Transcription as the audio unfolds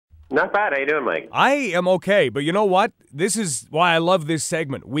Not bad. How you doing, Mike? I am okay, but you know what? This is why I love this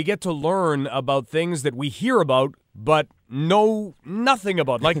segment. We get to learn about things that we hear about but know nothing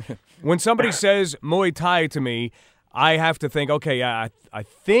about. Like when somebody says Muay Thai to me, I have to think, okay, yeah, I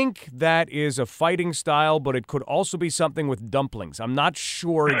think that is a fighting style, but it could also be something with dumplings. I'm not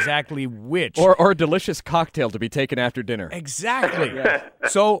sure exactly which. Or a delicious cocktail to be taken after dinner. Exactly. Yeah.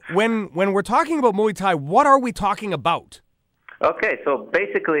 So when we're talking about Muay Thai, what are we talking about? Okay, so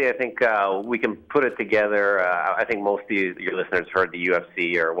basically, I think we can put it together. I think most of your listeners heard the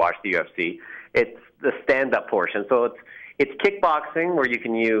UFC or watched the UFC. It's the stand-up portion. So it's kickboxing where you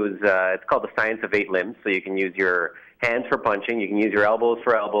can use, it's called the science of 8 limbs. So you can use your hands for punching, you can use your elbows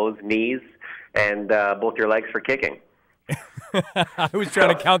for elbows, knees, and both your legs for kicking. I was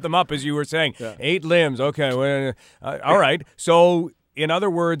trying to count them up as you were saying. Yeah. 8 limbs, okay. Well, all right. So in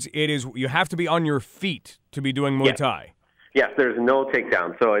other words, you have to be on your feet to be doing Muay Thai. Yes, there's no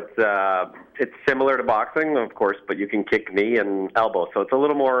takedown. So it's similar to boxing, of course, but you can kick knee and elbow. So it's a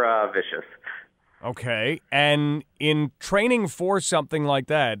little more vicious. Okay. And in training for something like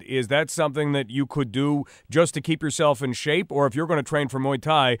that, is that something that you could do just to keep yourself in shape? Or if you're going to train for Muay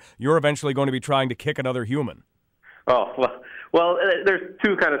Thai, you're eventually going to be trying to kick another human? Oh, well, there's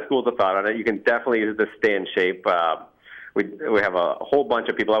two kind of schools of thought on it. You can definitely use this to stay in shape. We have a whole bunch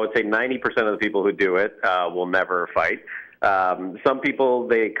of people. I would say 90% of the people who do it will never fight. Some people,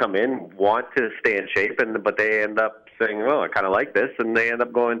 they come in, want to stay in shape, but they end up saying, "Oh, I kind of like this," and they end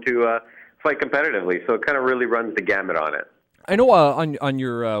up going to fight competitively. So it kind of really runs the gamut on it. I know on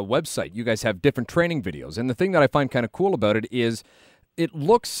your website, you guys have different training videos, and the thing that I find kind of cool about it is it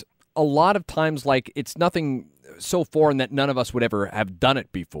looks a lot of times like it's nothing so foreign that none of us would ever have done it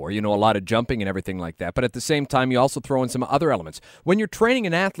before, a lot of jumping and everything like that. But at the same time, you also throw in some other elements. When you're training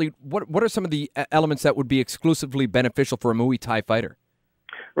an athlete, what are some of the elements that would be exclusively beneficial for a Muay Thai fighter?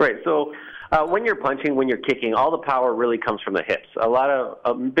 Right. So when you're punching, when you're kicking, all the power really comes from the hips.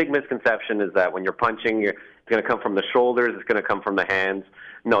 A big misconception is that when you're punching, it's going to come from the shoulders, it's going to come from the hands.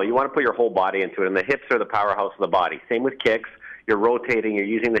 No, you want to put your whole body into it, and the hips are the powerhouse of the body. Same with kicks. You're rotating, you're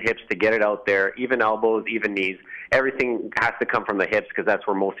using the hips to get it out there, even elbows, even knees. Everything has to come from the hips because that's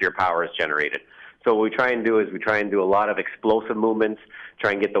where most of your power is generated. So what we try and do is we try and do a lot of explosive movements,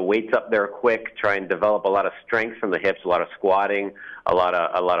 try and get the weights up there quick, try and develop a lot of strength from the hips, a lot of squatting, a lot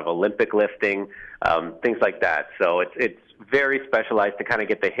of Olympic lifting, things like that. So it's very specialized to kind of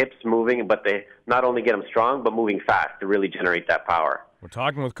get the hips moving, but they not only get them strong, but moving fast to really generate that power. We're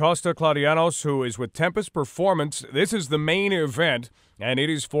talking with Costa Claudianos, who is with Tempest Performance. This is the main event, and it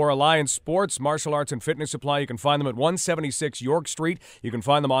is for Alliance Sports, Martial Arts and Fitness Supply. You can find them at 176 York Street. You can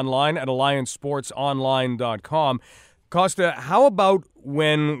find them online at alliancesportsonline.com. Costa, how about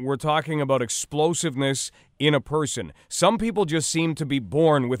when we're talking about explosiveness in a person? Some people just seem to be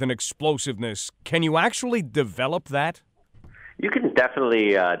born with an explosiveness. Can you actually develop that? You can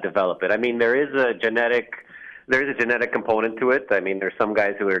definitely develop it. I mean, there is a genetic component to it. I mean, there's some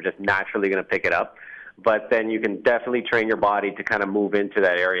guys who are just naturally going to pick it up, but then you can definitely train your body to kind of move into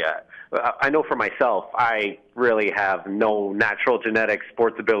that area. I know for myself, I really have no natural genetic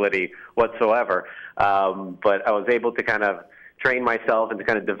sports ability whatsoever, but I was able to kind of train myself and to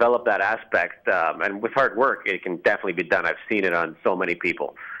kind of develop that aspect. And with hard work, it can definitely be done. I've seen it on so many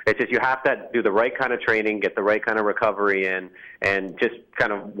people. It's just you have to do the right kind of training, get the right kind of recovery in, and just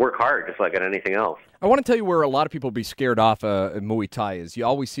kind of work hard, just like at anything else. I want to tell you where a lot of people be scared off Muay Thai is. You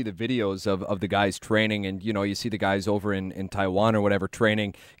always see the videos of the guys training, and you see the guys over in Taiwan or whatever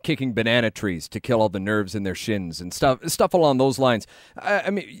training, kicking banana trees to kill all the nerves in their shins and stuff along those lines.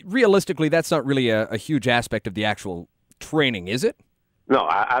 I mean, realistically, that's not really a huge aspect of the actual training, is it? No,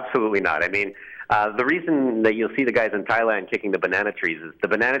 absolutely not. I mean, the reason that you'll see the guys in Thailand kicking the banana trees is the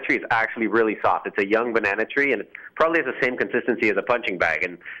banana tree is actually really soft. It's a young banana tree, and it probably has the same consistency as a punching bag.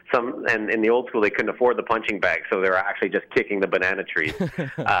 And in the old school, they couldn't afford the punching bag, so they were actually just kicking the banana trees.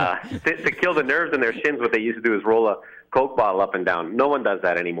 To kill the nerves in their shins, what they used to do is roll a Coke bottle up and down. No one does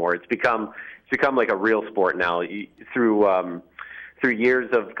that anymore. It's become like a real sport now. Through years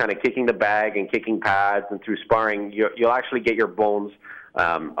of kind of kicking the bag and kicking pads and through sparring, you'll actually get your bones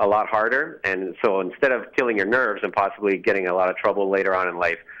a lot harder. And so instead of killing your nerves and possibly getting a lot of trouble later on in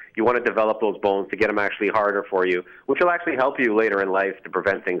life, you want to develop those bones to get them actually harder for you, which will actually help you later in life to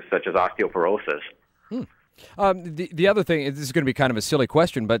prevent things such as osteoporosis. The other thing, this is going to be kind of a silly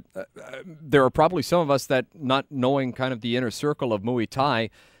question, but there are probably some of us that, not knowing kind of the inner circle of Muay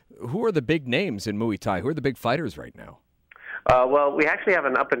Thai, who are the big names in Muay Thai? Who are the big fighters right now? Well, we actually have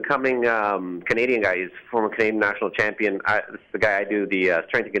an up-and-coming Canadian guy. He's a former Canadian national champion. This is the guy I do the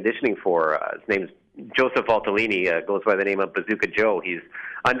strength and conditioning for. His name's Joseph Altolini goes by the name of Bazooka Joe. He's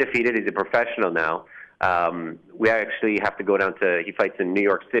undefeated. He's a professional now. We actually have to go down to, he fights in New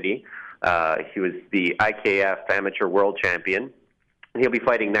York City. He was the IKF Amateur World Champion. And he'll be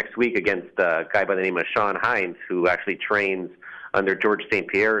fighting next week against a guy by the name of Sean Hines, who actually trains under George St.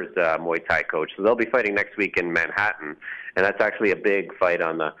 Pierre's Muay Thai coach. So they'll be fighting next week in Manhattan. And that's actually a big fight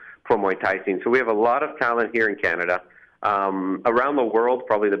on the pro Muay Thai scene. So we have a lot of talent here in Canada. Around the world,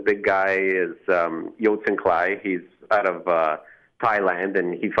 probably the big guy is Yotsin Klai. He's out of Thailand,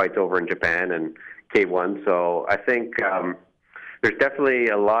 and he fights over in Japan and K1. So I think there's definitely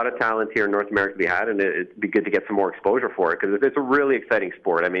a lot of talent here in North America to be had, and it'd be good to get some more exposure for it because it's a really exciting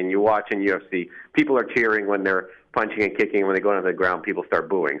sport. I mean, you watch in UFC, people are cheering when they're punching and kicking, and when they go onto the ground, people start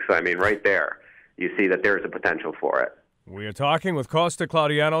booing. So, I mean, right there, you see that there's a potential for it. We are talking with Costa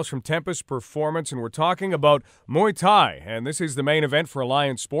Claudianos from Tempest Performance, and we're talking about Muay Thai. And this is the main event for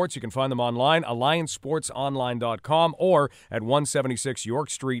Alliance Sports. You can find them online, alliancesportsonline.com, or at 176 York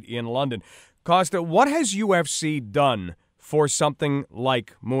Street in London. Costa, what has UFC done for something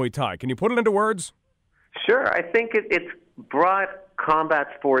like Muay Thai? Can you put it into words? Sure. I think it's brought combat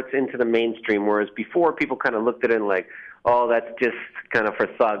sports into the mainstream, whereas before people kind of looked at it like, oh, that's just kind of for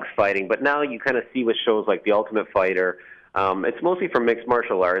thugs fighting. But now you kind of see with shows like The Ultimate Fighter. It's mostly for mixed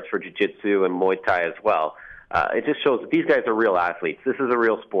martial arts, for jiu-jitsu and Muay Thai as well. It just shows that these guys are real athletes. This is a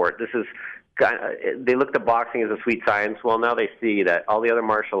real sport. This is they looked at boxing as a sweet science. Well, now they see that all the other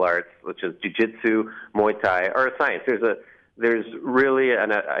martial arts, which is jiu-jitsu, Muay Thai, are a science. There's really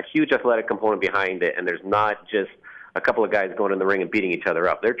a huge athletic component behind it, and there's not just a couple of guys going in the ring and beating each other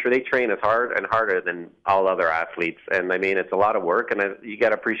up. They train as hard and harder than all other athletes, and I mean, it's a lot of work, and you got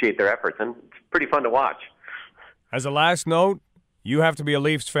to appreciate their efforts, and it's pretty fun to watch. As a last note, you have to be a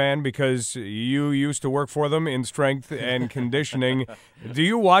Leafs fan because you used to work for them in strength and conditioning. Do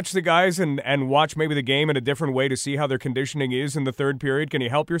you watch the guys and watch maybe the game in a different way to see how their conditioning is in the third period? Can you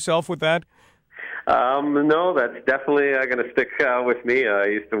help yourself with that? No, that's definitely going to stick with me. I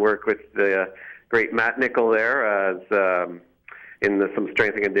used to work with the great Matt Nickel there in some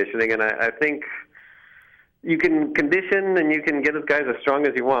strength and conditioning, and I think you can condition and you can get those guys as strong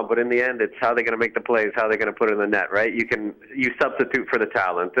as you want, but in the end, it's how they're going to make the plays, how they're going to put it in the net, right? You substitute for the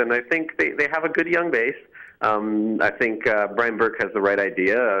talent, and I think they have a good young base. I think Brian Burke has the right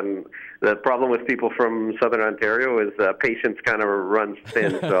idea, and the problem with people from Southern Ontario is patience kind of runs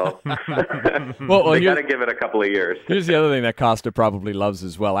thin, so well, they got to give it a couple of years. Here's the other thing that Costa probably loves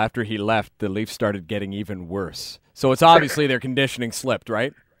as well. After he left, the Leafs started getting even worse. So it's obviously their conditioning slipped,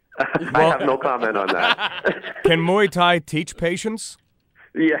 right? I have no comment on that. Can Muay Thai teach patience?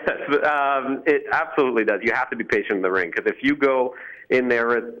 Yes, it absolutely does. You have to be patient in the ring, because if you go in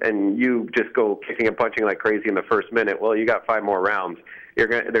there and you just go kicking and punching like crazy in the first minute, well, you got 5 more rounds.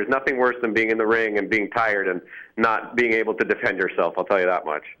 There's nothing worse than being in the ring and being tired and not being able to defend yourself, I'll tell you that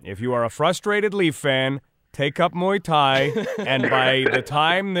much. If you are a frustrated Leaf fan, take up Muay Thai, and by the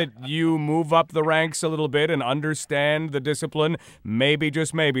time that you move up the ranks a little bit and understand the discipline, maybe,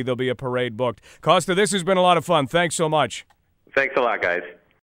 just maybe, there'll be a parade booked. Costa, this has been a lot of fun. Thanks so much. Thanks a lot, guys.